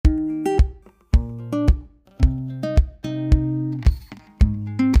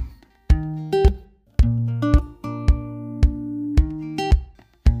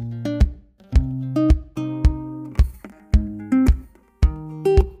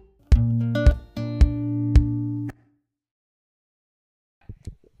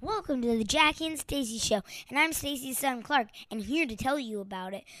Welcome to the Jackie and Stacy Show, and I'm Stacy's son Clark, and here to tell you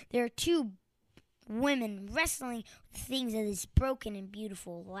about it. There are two women wrestling with things of this broken and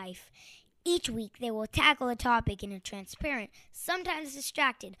beautiful life. Each week, they will tackle a topic in a transparent, sometimes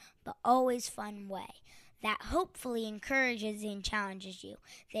distracted, but always fun way that hopefully encourages and challenges you.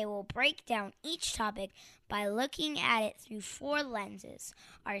 They will break down each topic by looking at it through 4 lenses: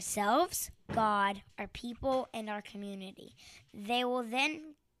 ourselves, God, our people, and our community. They will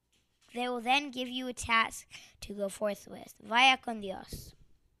then give you a task to go forth with. Vaya con Dios.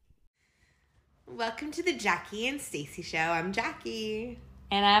 Welcome to the Jackie and Stacy Show. I'm Jackie.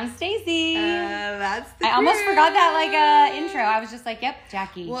 And I'm Stacy. That's the I almost forgot that intro. I was just like, yep,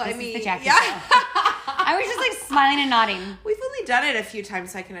 Jackie. Well, this I mean, is the Jackie yeah. show. I was just like smiling and nodding. We've only done it a few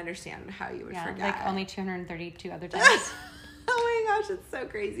times, so I can understand how you would forget. Like only 232 other times. Oh my gosh, it's so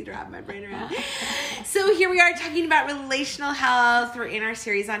crazy to wrap my brain around. So here we are talking about relational health. We're in our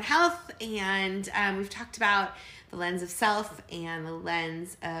series on health, and we've talked about the lens of self and the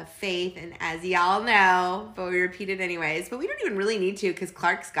lens of faith. And as y'all know, but we repeat it anyways, but we don't even really need to because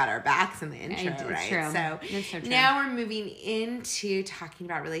Clark's got our backs in the intro, right? True. So It's so true. Now we're moving into talking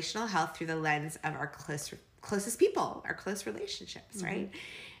about relational health through the lens of our closest people, our close relationships, right?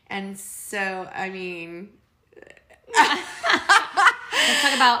 And so, I mean... Let's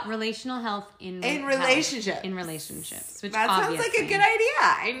talk about relational health in relationships. In relationships, which that sounds like a good idea.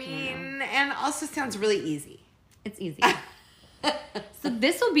 I mean, and also sounds really easy. It's easy. So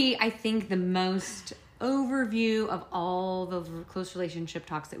this will be, I think, the most overview of all the close relationship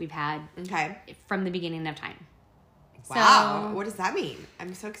talks that we've had from the beginning of time. Wow. So, what does that mean?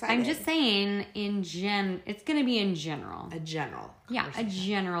 I'm so excited. I'm just saying, it's going to be in general. A general. Yeah, a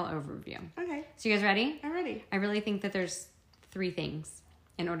general overview. Okay. So you guys ready? I'm ready. I really think that there's 3 things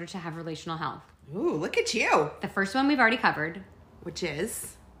in order to have relational health. Ooh, look at you. The first one we've already covered. Which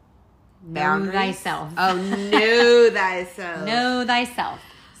is? Know thyself. Oh, know thyself. Know thyself.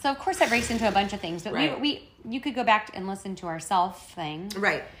 So, of course, that breaks into a bunch of things. But Right. you could go back and listen to our self thing.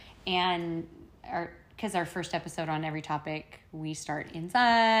 Right. And because our first episode on every topic, we start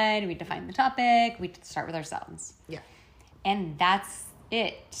inside, we define the topic, we start with ourselves. Yeah. And that's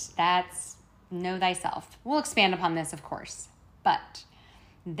it. That's know thyself. We'll expand upon this, of course. But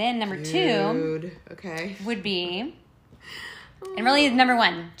then number 2 would be... And really, number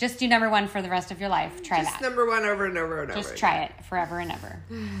 1. Just do number 1 for the rest of your life. Try that. Just number 1 over and over and over. Just try it forever and ever.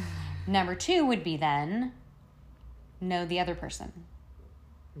 Number 2 would be then know the other person.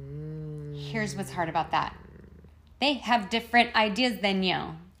 Here's what's hard about that. They have different ideas than you.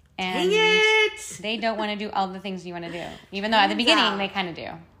 And Dang it! they don't want to do all the things you want to do. Even though at the beginning, they kind of do.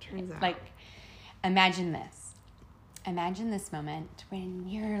 Turns out. Like, imagine this. Imagine this moment when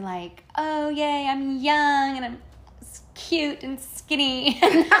you're like, oh, yay, I'm young and I'm cute and skinny.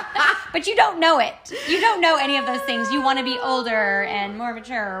 But you don't know it. You don't know any of those things. You want to be older and more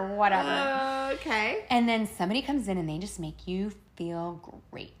mature or whatever. Okay. And then somebody comes in and they just make you feel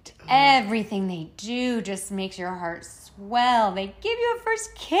great. Everything they do just makes your heart swell. They give you a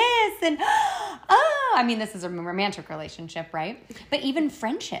first kiss and, I mean, this is a romantic relationship, right? But even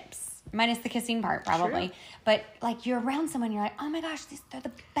friendships. Minus the kissing part, probably. True. But, like, you're around someone, you're like, oh, my gosh, they're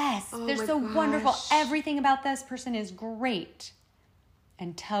the best. Oh they're my so gosh. wonderful. Everything about this person is great.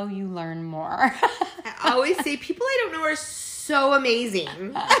 Until you learn more. I always say people I don't know are so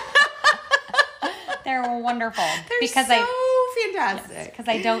amazing. They're wonderful. They're so fantastic. Because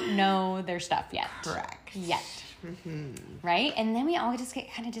I don't know their stuff yet. Correct. Yet. Right? And then we all just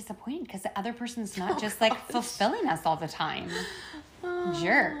get kind of disappointed because the other person's not just, like, fulfilling us all the time.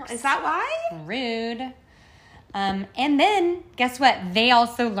 Jerks. Is that why? Rude. And then, guess what? They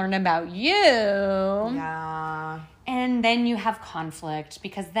also learn about you. Yeah. And then you have conflict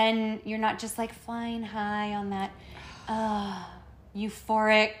because then you're not just like flying high on that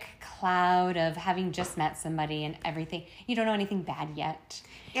euphoric cloud of having just met somebody and everything. You don't know anything bad yet.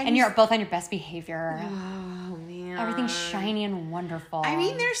 And you're both on your best behavior. Oh, man. Everything's shiny and wonderful. I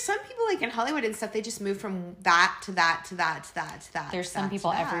mean, there's some people like in Hollywood and stuff, they just move from that to that to that to that to that. There's some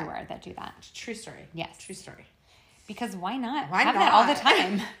people everywhere that do that. True story. Yes. True story. Because why not? Why Have not? that all the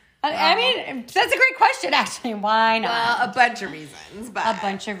time. I mean, that's a great question, actually. Why not? Well, a bunch of reasons, but A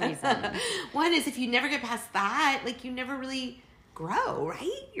bunch of reasons. One is if you never get past that, like you never really grow,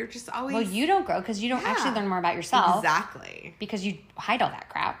 right? You're just always... Well, you don't grow because you don't actually learn more about yourself. Exactly. Because you hide all that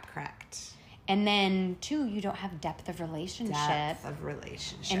crap. Correct. And then, 2, you don't have depth of relationship.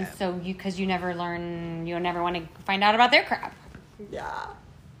 And so, because you never learn, you never want to find out about their crap. Yeah.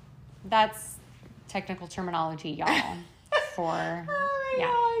 That's technical terminology, y'all. For, oh my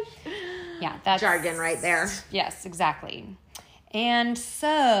gosh. Yeah, that's... jargon right there. Yes, exactly. And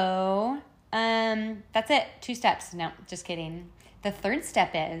so, that's it. 2 steps. No, just kidding. The third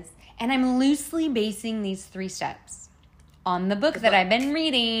step is, and I'm loosely basing these 3 steps on the book that I've been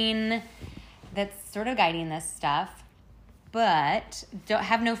reading that's sort of guiding this stuff. But don't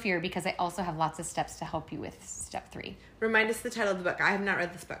have no fear, because I also have lots of steps to help you with step 3. Remind us the title of the book. I have not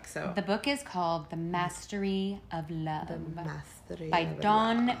read this book, so. The book is called The Mastery of Love by of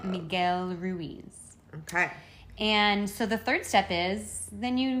Don Love. Miguel Ruiz. Okay. And so the third step is,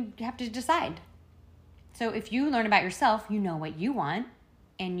 then you have to decide. So if you learn about yourself, you know what you want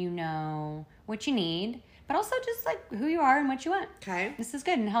and you know what you need, but also just like who you are and what you want. Okay. This is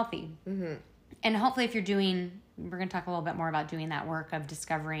good and healthy. Mm-hmm. And hopefully if you're doing, we're going to talk a little bit more about doing that work of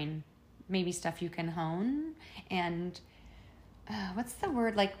discovering maybe stuff you can hone and what's the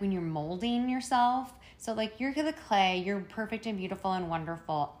word, like when you're molding yourself? So like you're the clay, you're perfect and beautiful and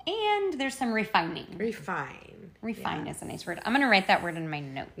wonderful, and there's some refining. Refine is a nice word. I'm going to write that word in my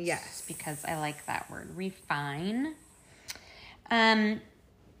notes. Yes. Because I like that word. Refine. And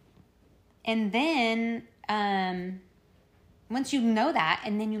then once you know that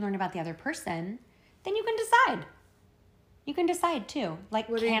and then you learn about the other person, then you can decide. You can decide too. Like,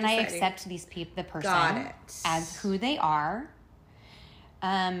 can I accept the person as who they are?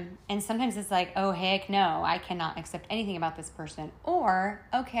 And sometimes it's like, oh, heck no, I cannot accept anything about this person. Or,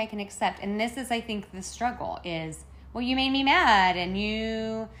 okay, I can accept. And this is, I think, the struggle is, well, you made me mad and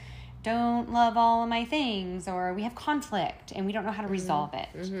you don't love all of my things, or we have conflict and we don't know how to resolve it.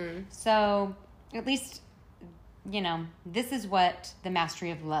 Mm-hmm. So at least, this is what the Mastery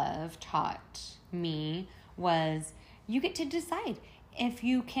of Love taught me was you get to decide if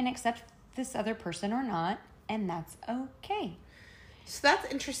you can accept this other person or not, and that's okay. So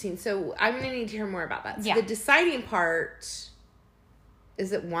that's interesting. So I'm going to need to hear more about that. So yeah. The deciding part,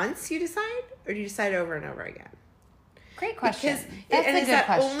 is it once you decide, or do you decide over and over again? Great question. Because, is that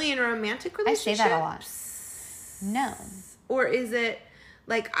question. Only in romantic relationships? I say that a lot. No. Or is it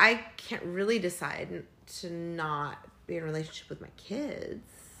like I can't really decide to not be in a relationship with my kids?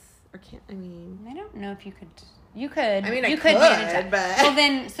 Or can't, I don't know if you could. You could. I could manage that. But... Well,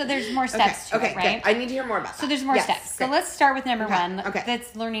 then, so there's more steps to it, right? Good. I need to hear more about that. So there's more steps. So let's start with number 1. Okay.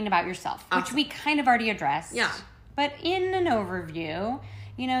 That's learning about yourself, which we kind of already addressed. Yeah. But in an overview,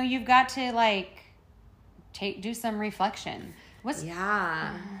 you've got to do some reflection. Ask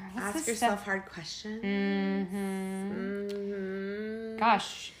yourself hard questions. Mm-hmm.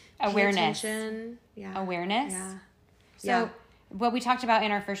 Gosh, awareness. Yeah. Awareness. Yeah. So what we talked about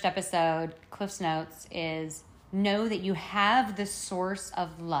in our first episode, Cliff's Notes, is know that you have the source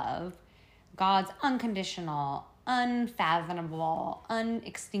of love, God's unconditional, unfathomable,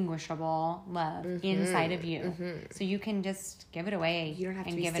 unextinguishable love inside of you. Mm-hmm. So you can just give it away. You don't have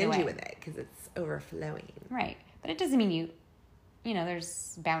to be stingy with it because it's overflowing. Right. But it doesn't mean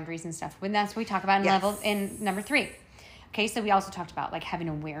there's boundaries and stuff. When that's what we talk about in levels in number 3. Okay, so we also talked about having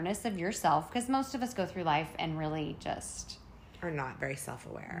awareness of yourself, because most of us go through life and really just are not very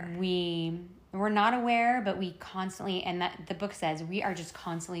self-aware. We're not aware, but we constantly, and that the book says, we are just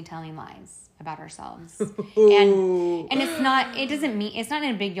constantly telling lies about ourselves. and it's not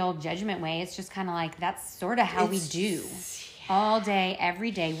in a big old judgment way. It's just kind of like, that's sort of how we do all day,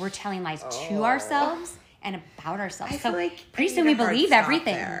 every day. We're telling lies to ourselves and about ourselves. I feel like pretty soon we believe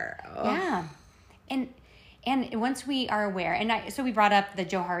everything. Yeah. And once we are aware, so we brought up the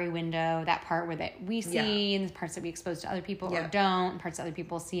Johari window, that part where that we see, and the parts that we expose to other people or don't, and parts that other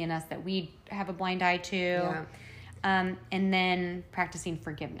people see in us that we have a blind eye to. Yeah. And then practicing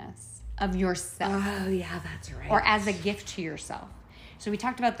forgiveness of yourself. Oh, yeah, that's right. Or as a gift to yourself. So we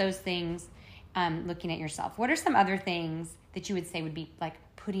talked about those things, looking at yourself. What are some other things that you would say would be like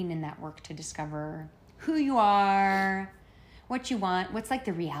putting in that work to discover who you are, what you want, what's like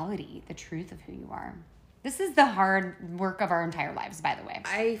the reality, the truth of who you are? This is the hard work of our entire lives, by the way.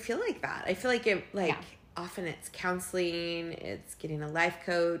 I feel like that. I feel like often it's counseling, it's getting a life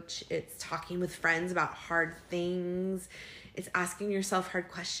coach, it's talking with friends about hard things, it's asking yourself hard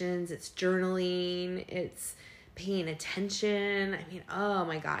questions, it's journaling, it's paying attention. Oh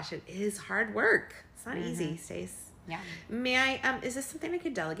my gosh, it is hard work. It's not easy, Stace. Yeah. May I, is this something I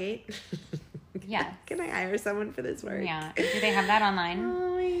could delegate? Yeah. Can I hire someone for this work? Yeah. Do they have that online?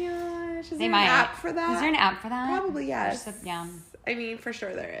 Oh my gosh. Is they there might. an app for that? Is there an app for that? Probably, yes. Yeah. For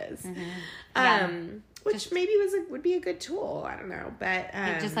sure there is. Mm-hmm. Yeah. Which maybe would be a good tool. I don't know, but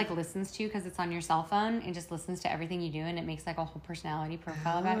it just listens to you because it's on your cell phone. It just listens to everything you do, and it makes a whole personality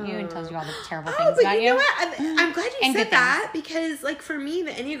profile about you and tells you all the terrible things about you. You know what? I'm glad you said that because, for me, the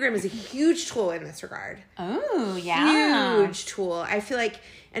Enneagram is a huge tool in this regard. Oh, yeah, huge tool. I feel like,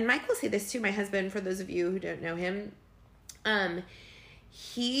 and Mike will say this too. My husband, for those of you who don't know him,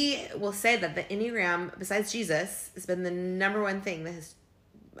 He will say that the Enneagram, besides Jesus, has been the number one thing that has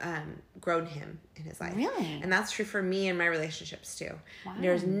grown him in his life. Really? And that's true for me and my relationships too. Wow.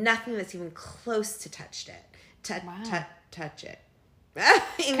 There's nothing that's even close to touch it. Touch it.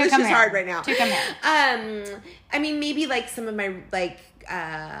 English is hard right now. To compare. I mean, maybe like some of my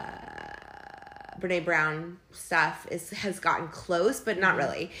Brene Brown stuff has gotten close, but not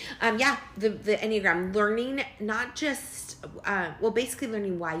really. The Enneagram, learning not just basically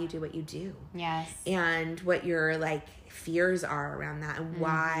learning why you do what you do. Yes. And what your like fears are around that, and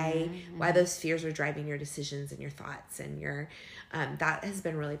why those fears are driving your decisions and your thoughts, and your that has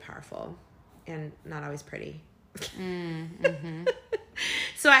been really powerful and not always pretty.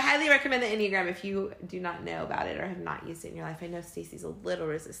 So I highly recommend the Enneagram if you do not know about it or have not used it in your life. I know Stacey's a little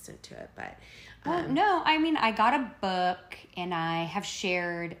resistant to it, but no, I mean, I got a book and I have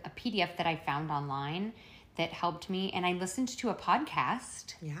shared a PDF that I found online that helped me, and I listened to a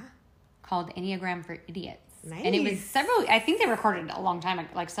podcast called Enneagram for Idiots. Nice. And it was I think they recorded it a long time,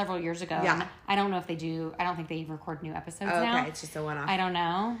 like several years ago. Yeah. And I don't know if they do. I don't think they record new episodes now. Okay, it's just a one-off. I don't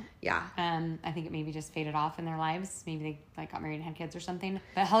know. Yeah. I think it maybe just faded off in their lives. Maybe they like got married and had kids or something.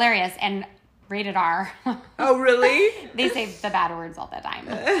 But hilarious and rated R. Oh, really? They say the bad words all the time.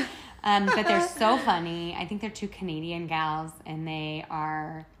 But they're so funny. I think they're two Canadian gals, and they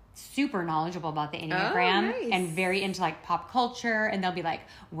are super knowledgeable about the Enneagram and very into like pop culture. And they'll be like,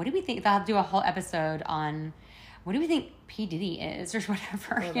 what do we think? They'll do a whole episode on what do we think P. Diddy is or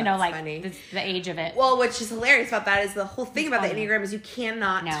whatever, like the age of it. Well, which is hilarious about that is the whole thing about the Enneagram is you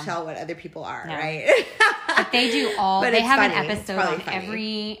cannot tell what other people are, right? But they do they have funny. an episode on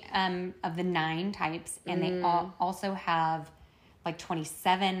every of the 9 types, and they also have like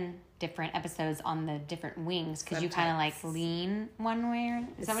 27 different episodes on the different wings, because you kind of like lean one way, or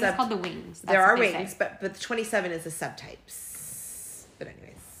is that what it's called? The wings. There are wings, but the 27 is the subtypes. But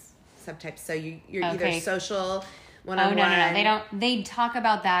anyways, subtypes. So you're either social, one-on-one. No. They talk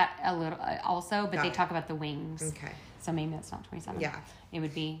about that a little also, but they talk about the wings. Okay. So maybe that's not 27. Yeah. It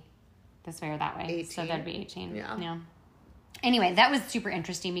would be this way or that way. 18. So that'd be 18. Yeah. Anyway, that was super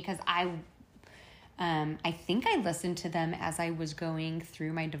interesting because I think I listened to them as I was going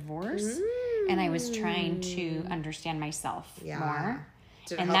through my divorce, and I was trying to understand myself more.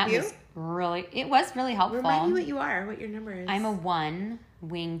 Did and it help that you? was really helpful. Remind me what you are, what your number is. I'm a 1,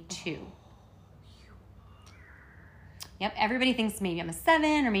 wing 2. Yep, everybody thinks maybe I'm a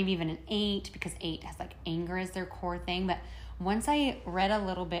 7 or maybe even an 8, because 8 has like anger as their core thing. But once I read a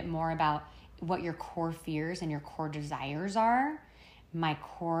little bit more about what your core fears and your core desires are, my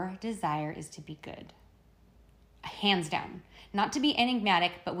core desire is to be good. Hands down. Not to be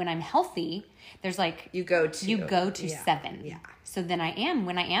enigmatic, but when I'm healthy, there's like... You go to 7. Yeah. So then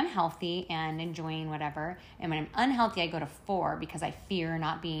when I am healthy and enjoying whatever, and when I'm unhealthy, I go to 4 because I fear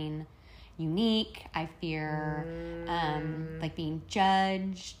not being unique. I fear like being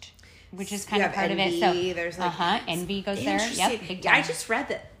judged, which is kind of part envy. of it. So there's like envy goes there. Yep. Big time. I just read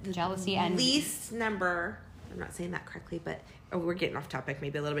that the jealousy and least number, I'm not saying that correctly, but we're getting off topic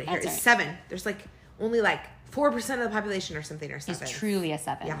maybe a little bit here. That's Is right. 7. There's like only like 4% of the population or something, or 7. It's truly a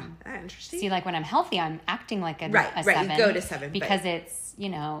 7. Yeah. Interesting. See, like when I'm healthy, I'm acting like a 7. Right. You go to 7 because it's,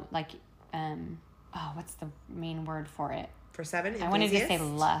 like, what's the main word for it? For 7? I wanted to say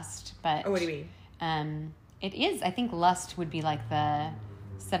lust, but... Oh, what do you mean? It is. I think lust would be like the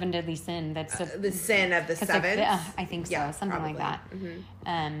 7 deadly sin. That's the sin of the 7. I think so. Something probably. like that.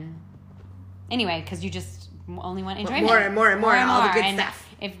 Mm-hmm. Anyway, because you just only want enjoyment. More and more. All the good stuff.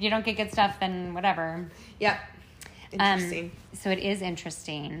 If you don't get good stuff, then whatever. Yep. Interesting. So it is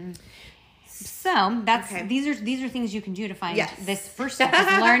interesting. So that's these are things you can do to find this first step is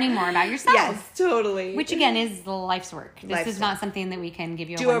learning more about yourself. Yes, totally. Which again is the life's work. This is not something that we can give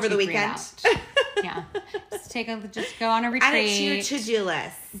you do over the weekend. Yeah, just go on a retreat. Add it to your to-do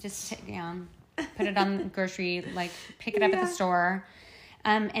list. Just put it on the grocery, like pick it up at the store,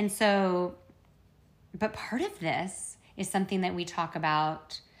 and so. But part of this is something that we talk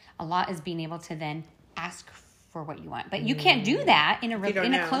about a lot, is being able to then ask for what you want. But you can't do that in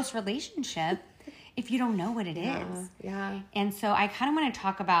a close relationship if you don't know what it is. Yeah. And so I kind of want to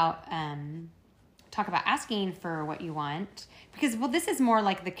talk about asking for what you want, because this is more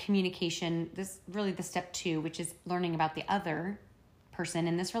like the communication. This really the step 2, which is learning about the other person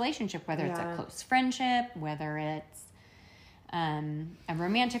in this relationship, whether it's a close friendship, whether it's a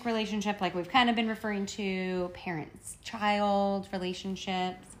romantic relationship, like we've kind of been referring to, parents-child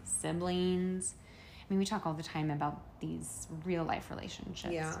relationships, siblings. I mean, we talk all the time about these real-life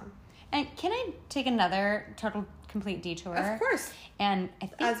relationships. Yeah. And can I take another total complete detour? Of course. And I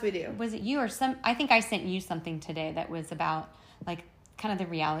think, as we do. Was it you or I think I sent you something today that was about like kind of the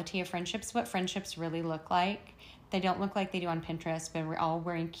reality of friendships, what friendships really look like. They don't look like they do on Pinterest, but we're all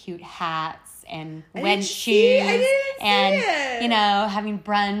wearing cute hats and wedge shoes and, you know, having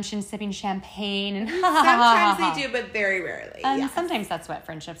brunch and sipping champagne and sometimes they do, but very rarely. Yes. Sometimes that's what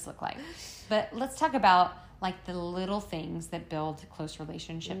friendships look like. But let's talk about like the little things that build close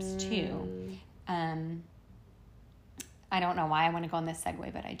relationships too. I don't know why I want to go on this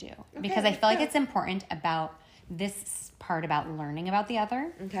segue, but I do. Because I feel like it's important about this part about learning about the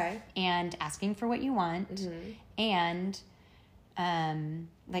other. Okay. And asking for what you want. And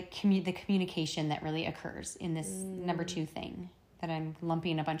like the communication that really occurs in this number 2 thing that I'm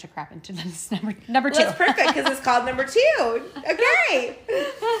lumping a bunch of crap into this number 2. Well, that's perfect because it's called number 2. Okay.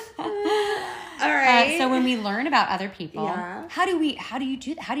 All right. So when we learn about other people, Yeah. how do you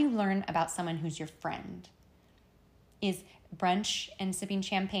do that? How do you learn about someone who's your friend? Is brunch and sipping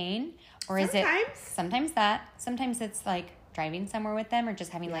champagne, or is it sometimes that? Sometimes it's like driving somewhere with them, or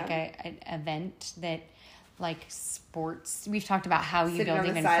just having like an event that, like sports. We've talked about how you build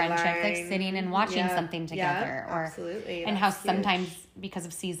even friendship, like sitting and watching something together, or absolutely, and how sometimes because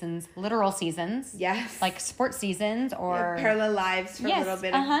of seasons, literal seasons, like sports seasons, or parallel lives for a little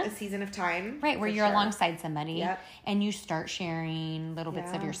bit of a season of time, right, where you're alongside somebody and you start sharing little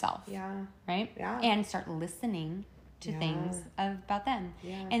bits of yourself, right, and start listening to things about them.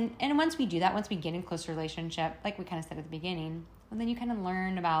 And once we do that, once we get in close relationship, like we kind of said at the beginning, well, then you kind of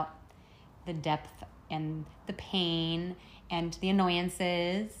learn about the depth and the pain and the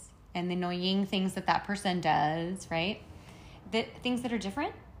annoyances and the annoying things that person does, right? The things that are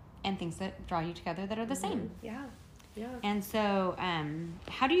different and things that draw you together that are the same. Yeah. And so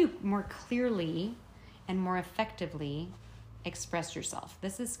how do you more clearly and more effectively express yourself?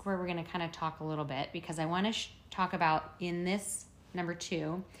 This is where we're going to kind of talk a little bit, because I want to talk about in this number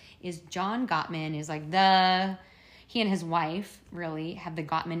 2 is John Gottman is like he and his wife really have the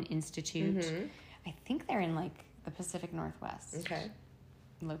Gottman Institute. I think they're in like the Pacific Northwest. Okay.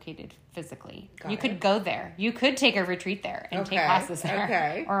 Located physically. You could go there. You could take a retreat there and take classes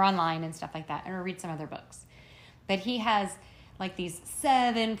there or online and stuff like that, or read some other books. But he has like these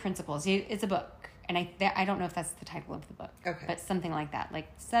 7 principles. It's a book. And I don't know if that's the title of the book, but something like that, like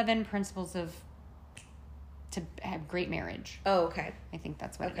 7 principles to have great marriage. Oh, okay. I think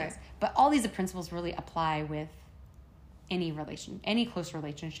that's what it is. But all these principles really apply with any close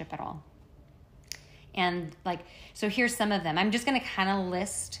relationship at all. And like, so here's some of them. I'm just going to kind of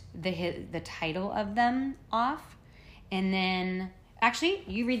list the title of them off, and then actually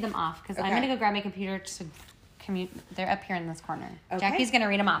you read them off, because I'm going to go grab my computer to commute. They're up here in this corner. Jackie's going to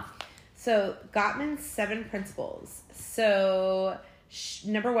read them off. So Gottman's 7 principles. So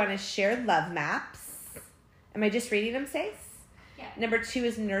number 1 is shared love maps. Am I just reading them, Stace? Yeah. Number 2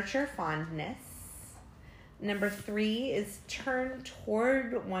 is nurture fondness. Number 3 is turn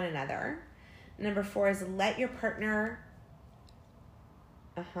toward one another. Number 4 is let your partner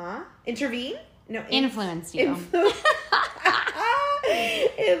intervene. No, influence you.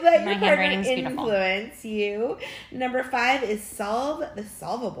 Let your partner influence you. Number 5 is solve the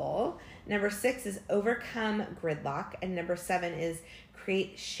solvable. Number 6 is overcome gridlock. And number 7 is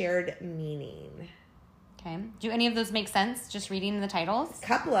create shared meaning. Okay. Do any of those make sense, just reading the titles? A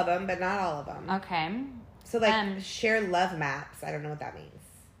couple of them, but not all of them. Okay. So like share love maps. I don't know what that means.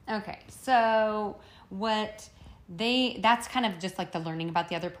 Okay. So that's kind of just like the learning about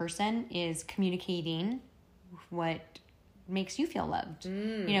the other person is communicating what makes you feel loved.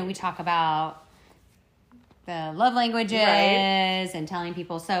 You know, we talk about the love languages and telling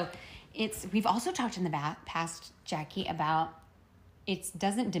people. So we've also talked in the past, Jackie, about it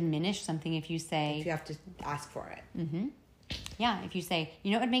doesn't diminish something if you say... If you have to ask for it. Mm-hmm. Yeah, if you say,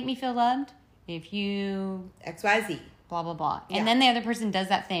 you know what would make me feel loved? If you... XYZ. Blah, blah, blah. And then the other person does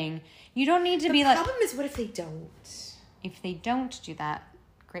that thing. You don't need to be like... The problem is, what if they don't? If they don't do that...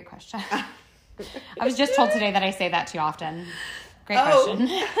 Great question. I was just told today that I say that too often. Great question.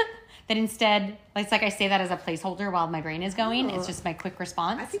 That instead, it's like I say that as a placeholder while my brain is going. It's just my quick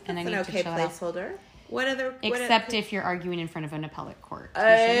response. I think that's an okay placeholder. Except if you're arguing in front of an appellate court. You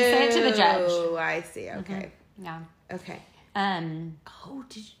shouldn't say it to the judge. Oh, I see. Okay. Mm-hmm. Yeah. Okay.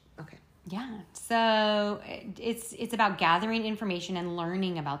 Did you... Okay. Yeah. So it's about gathering information and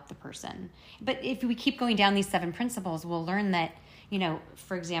learning about the person. But if we keep going down these 7 principles, we'll learn that, you know,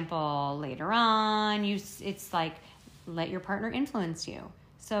 for example, later on, it's like let your partner influence you.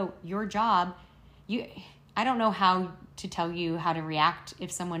 So your job, I don't know how to tell you how to react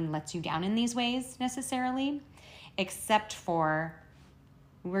if someone lets you down in these ways necessarily, except for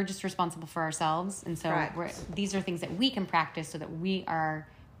we're just responsible for ourselves. And so these are things that we can practice so that we are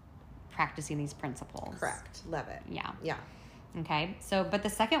practicing these principles. Correct. Love it. Yeah. Yeah. Okay. So, but the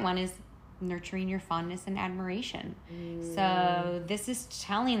second one is nurturing your fondness and admiration. So this is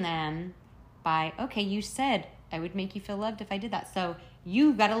telling them okay, you said I would make you feel loved if I did that. So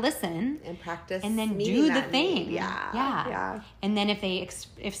you got to listen and practice and then do the thing. Yeah. And then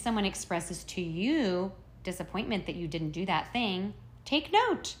if someone expresses to you disappointment that you didn't do that thing, take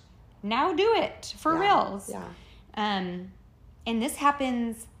note. Now do it for reals. Yeah. And this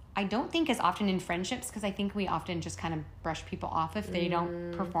happens, I don't think as often in friendships, because I think we often just kind of brush people off if they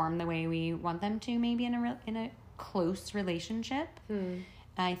don't perform the way we want them to, maybe in a close relationship.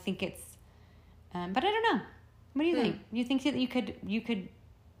 I think it's, but I don't know. What do you think? Do you think that you could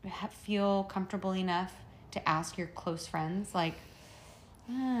feel comfortable enough to ask your close friends, like,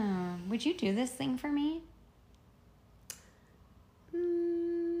 would you do this thing for me?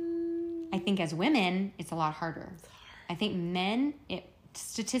 I think as women, it's a lot harder. I think men,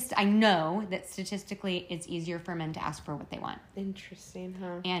 I know that statistically it's easier for men to ask for what they want. Interesting,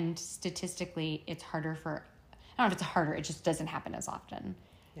 huh? And statistically it's harder I don't know if it's harder, it just doesn't happen as often.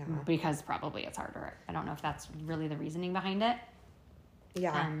 Yeah. Because probably it's harder. I don't know if that's really the reasoning behind it.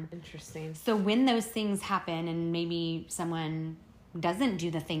 Yeah, interesting. So when those things happen and maybe someone doesn't do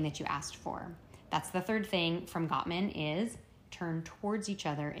the thing that you asked for, that's the third thing from Gottman is turn towards each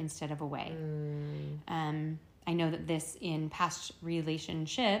other instead of away. I know that this in past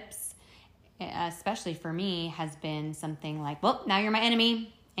relationships, especially for me, has been something like, well, now you're my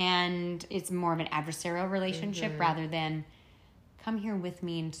enemy. And it's more of an adversarial relationship rather than come here with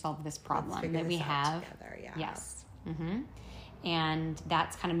me and solve this problem that we have. Together, yeah. Yes. And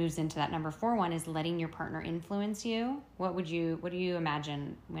that's kind of moves into that number 4 one is letting your partner influence you. What do you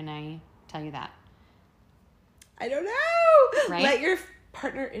imagine when I tell you that? I don't know. Right? Let your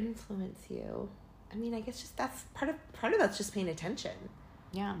partner influence you. I mean, I guess just that's part of that's just paying attention.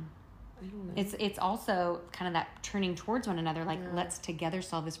 Yeah. I don't know. It's also kind of that turning towards one another, like, let's together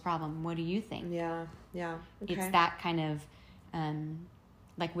solve this problem. What do you think? Yeah. Yeah. Okay. It's that kind of,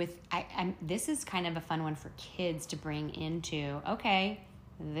 like with, this is kind of a fun one for kids to bring into, okay,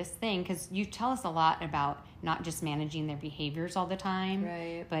 this thing, because you tell us a lot about not just managing their behaviors all the time,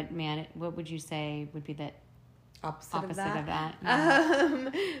 right? But what would you say would be the opposite of that?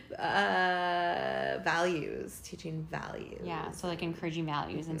 Values, teaching values. Yeah, so like encouraging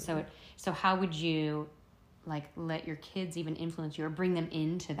values. And so how would you like let your kids even influence you or bring them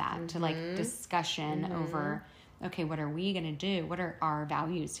into that to like discussion over, okay, what are we going to do? What are our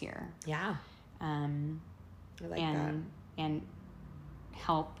values here? Yeah. I like that. And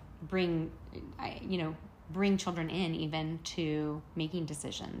help bring children in even to making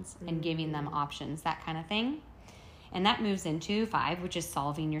decisions and giving them options, that kind of thing. And that moves into 5, which is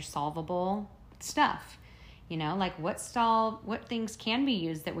solving your solvable stuff. Like what things can be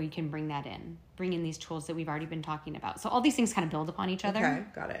used that we can bring in these tools that we've already been talking about. So all these things kind of build upon each other. Okay,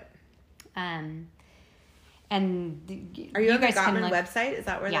 got it. And are you on the Gottman website? Is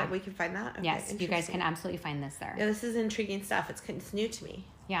that where we can find that? Okay, yes, you guys can absolutely find this there. Yeah, this is intriguing stuff. It's new to me.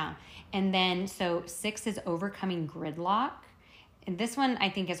 Yeah. And then, so 6 is overcoming gridlock. And this one I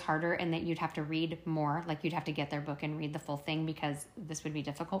think is harder in that you'd have to read more. Like you'd have to get their book and read the full thing because this would be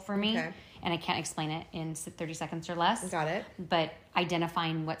difficult for me. Okay. And I can't explain it in 30 seconds or less. Got it. But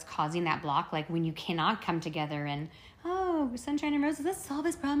identifying what's causing that block, like when you cannot come together and, sunshine and roses, let's solve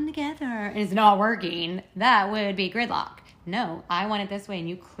this problem together. And it's not working. That would be gridlock. No, I want it this way and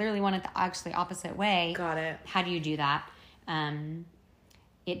you clearly want it the actually opposite way. Got it. How do you do that?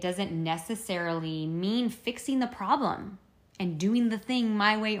 It doesn't necessarily mean fixing the problem and doing the thing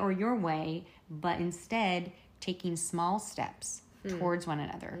my way or your way, but instead taking small steps towards one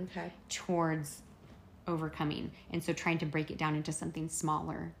another, towards overcoming. And so trying to break it down into something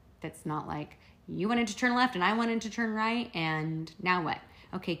smaller that's not like you wanted to turn left and I wanted to turn right, and now what?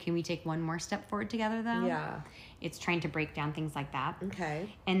 Okay, can we take one more step forward together though? Yeah. It's trying to break down things like that.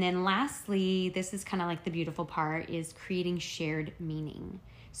 Okay. And then lastly, this is kind of like the beautiful part, is creating shared meaning.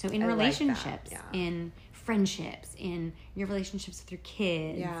 So in relationships, in friendships, in your relationships with your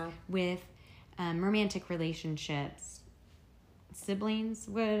kids, with romantic relationships, siblings,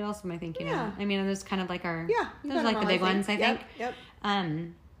 what else am I thinking of? I mean, those kind of like those are like the big ones, I think. Yep.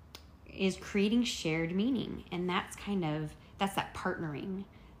 Is creating shared meaning. And that's that partnering,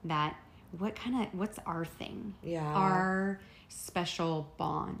 that what's our thing? Yeah. Our special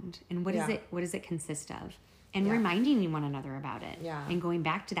bond. And what does it consist of? And reminding one another about it. Yeah. And going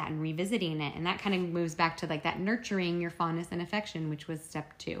back to that and revisiting it. And that kind of moves back to like that nurturing your fondness and affection, which was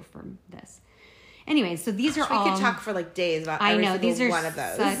step 2 from this. Anyway, so these are all... We could talk for like days about every single one of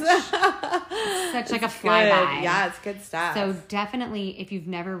those. Such like a flyby. Yeah, it's good stuff. So definitely, if you've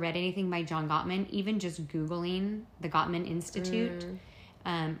never read anything by John Gottman, even just Googling the Gottman Institute,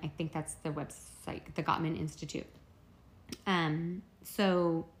 I think that's the website, the Gottman Institute.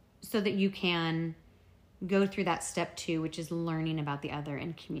 So that you can go through that step 2, which is learning about the other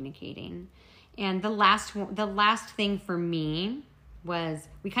and communicating. And the last thing for me was,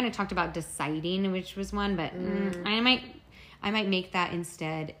 we kind of talked about deciding, which was one, but I might make that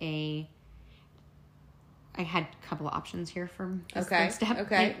instead I had a couple of options here for this third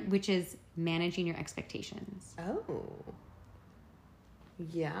step, which is managing your expectations. Oh,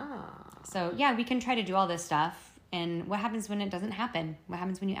 yeah. So yeah, we can try to do all this stuff. And what happens when it doesn't happen? What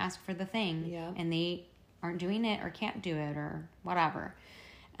happens when you ask for the thing and they aren't doing it or can't do it or whatever?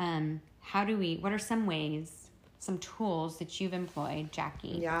 What are some ways, some tools that you've employed,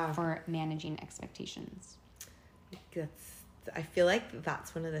 Jackie, for managing expectations? I feel like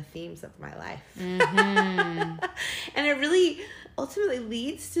that's one of the themes of my life. And it really ultimately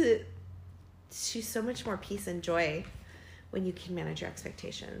leads to so much more peace and joy when you can manage your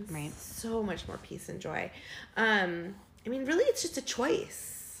expectations. Right. So much more peace and joy. I mean, really, it's just a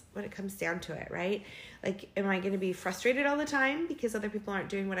choice when it comes down to it, right? Like, am I going to be frustrated all the time because other people aren't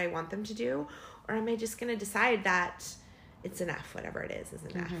doing what I want them to do? Or am I just going to decide that it's enough, whatever it is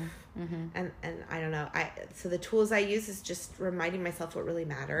enough? And I don't know. So the tools I use is just reminding myself what really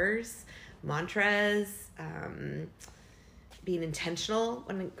matters. Mantras, being intentional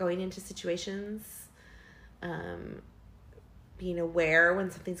when going into situations, being aware when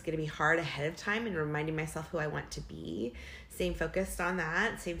something's going to be hard ahead of time and reminding myself who I want to be, staying focused on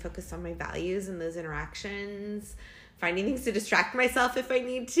that, staying focused on my values and those interactions, finding things to distract myself if I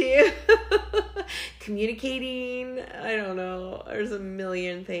need to, communicating. I don't know. There's a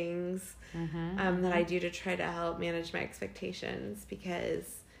million things that I do to try to help manage my expectations,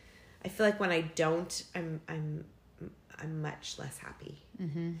 because I feel like when I don't, I'm much less happy.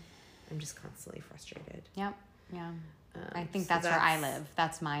 I'm just constantly frustrated. Yep. Yeah. I think that's where I live.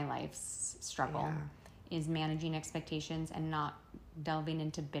 That's my life's struggle, is managing expectations and not delving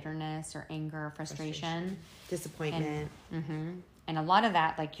into bitterness or anger or frustration. Disappointment. And a lot of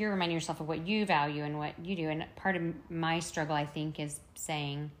that, like, you're reminding yourself of what you value and what you do. And part of my struggle, I think, is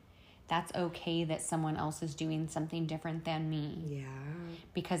saying that's okay that someone else is doing something different than me. Yeah.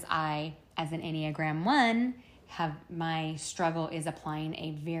 Because I, as an Enneagram 1, my struggle is applying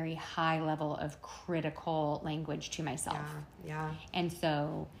a very high level of critical language to myself. Yeah. And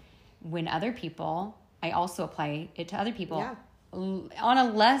so when other people, I also apply it to other people on a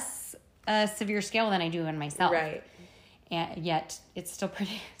less severe scale than I do on myself. Right. And yet it's still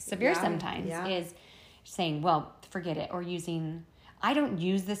pretty severe sometimes, is saying, well, forget it, or using, I don't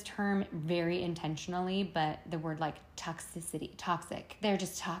use this term very intentionally, but the word like toxic, they're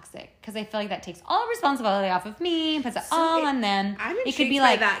just toxic, because I feel like that takes all responsibility off of me, puts it all on them. It could be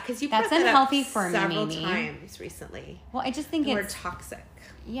like that, because you that's unhealthy for me several times recently. Well, I just think the word toxic.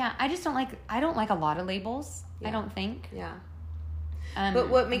 Yeah, I don't like a lot of labels. I don't think. Yeah. But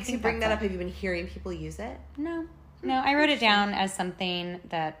what makes you bring that up? Have you been hearing people use it? No, I wrote it down as something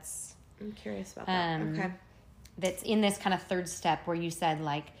that's. I'm curious about that. Okay. That's in this kind of third step where you said,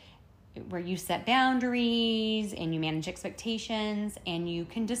 like, where you set boundaries and you manage expectations and you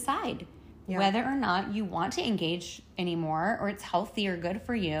can decide whether or not you want to engage anymore, or it's healthy or good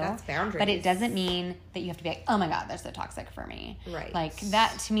for you. That's boundaries. But it doesn't mean that you have to be like, oh my God, they're so toxic for me. Right. Like,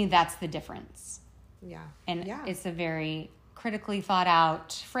 that, to me, that's the difference. Yeah. And it's a very critically thought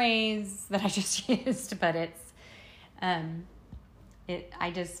out phrase that I just used, but it's, I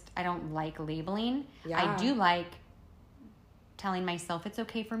don't like labeling. Yeah. I do like telling myself it's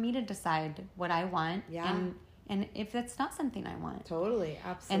okay for me to decide what I want. Yeah. And if that's not something I want. Totally.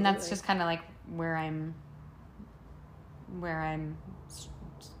 Absolutely. And that's just kind of like where I'm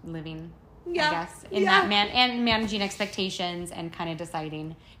living, I guess, in that and managing expectations and kind of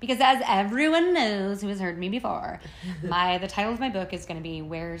deciding, because as everyone knows who has heard me before, the title of my book is going to be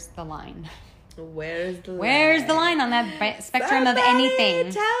Where's the Line? Where's the line on that spectrum of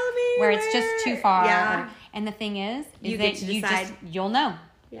anything? Tell me where it's just too far. Yeah. And the thing is you that get to decide. you'll know.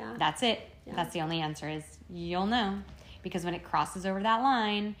 Yeah. That's it. Yeah. That's the only answer, is you'll know. Because when it crosses over that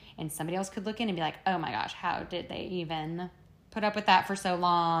line and somebody else could look in and be like, oh my gosh, how did they even put up with that for so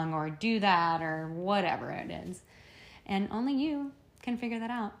long, or do that, or whatever it is. And only you can figure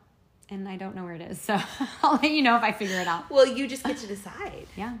that out. And I don't know where it is, so I'll let you know if I figure it out. Well, you just get to decide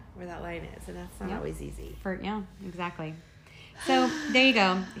where that line is, and that's not always easy. Exactly. So there you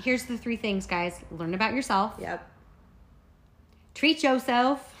go. Here's the 3 things, guys. Learn about yourself. Yep. Treat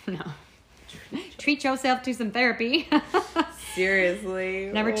yourself. No. treat yourself to some therapy. Seriously.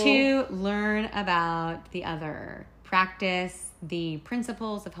 Number 2, learn about the other. Practice the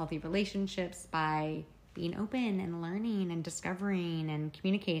principles of healthy relationships by being open and learning and discovering and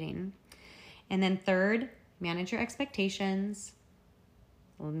communicating. And then 3rd, manage your expectations.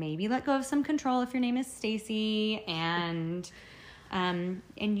 Well, maybe let go of some control if your name is Stacy, and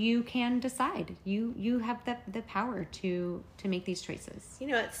you can decide. You have the power to make these choices. You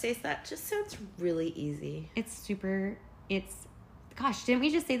know what, Stace? That just sounds really easy. Gosh, didn't we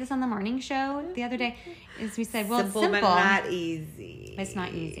just say this on the morning show the other day? Is we said, well, simple, it's simple, but not easy. It's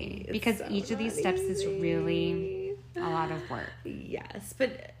not easy because each of these steps is really a lot of work. Yes,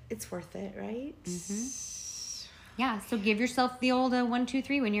 but it's worth it, right? Yeah, so give yourself the old 1, 2,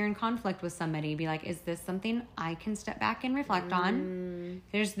 3 when you're in conflict with somebody. Be like, is this something I can step back and reflect on?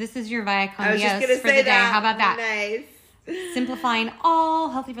 This is your via con Dios for the day. How about that? Nice. Simplifying all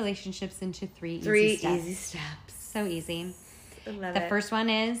healthy relationships into 3 easy steps. So easy. I love The first one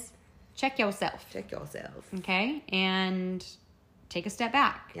is check yourself. Check yourself. Okay, and take a step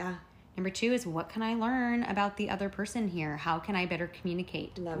back. Yeah. Number 2 is what can I learn about the other person here? How can I better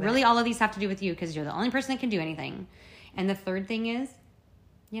communicate? Love all of these have to do with you because you're the only person that can do anything. And the 3rd thing is,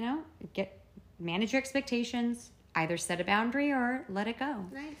 manage your expectations. Either set a boundary or let it go.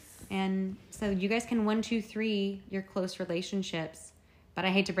 Nice. And so you guys can 1, 2, 3 your close relationships. But I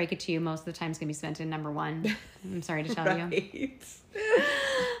hate to break it to you, most of the time it's going to be spent in number 1. I'm sorry to tell you. Okay,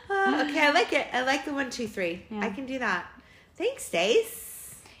 I like it. I like the 1, 2, 3. Yeah. I can do that. Thanks, Stace.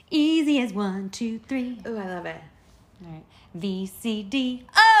 Easy as 1, 2, 3. Oh, I love it. All right. V, C, D.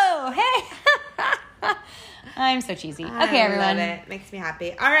 Oh, hey. I'm so cheesy. Okay, everyone. I love it. Makes me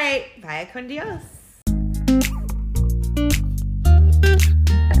happy. All right. Vaya con Dios.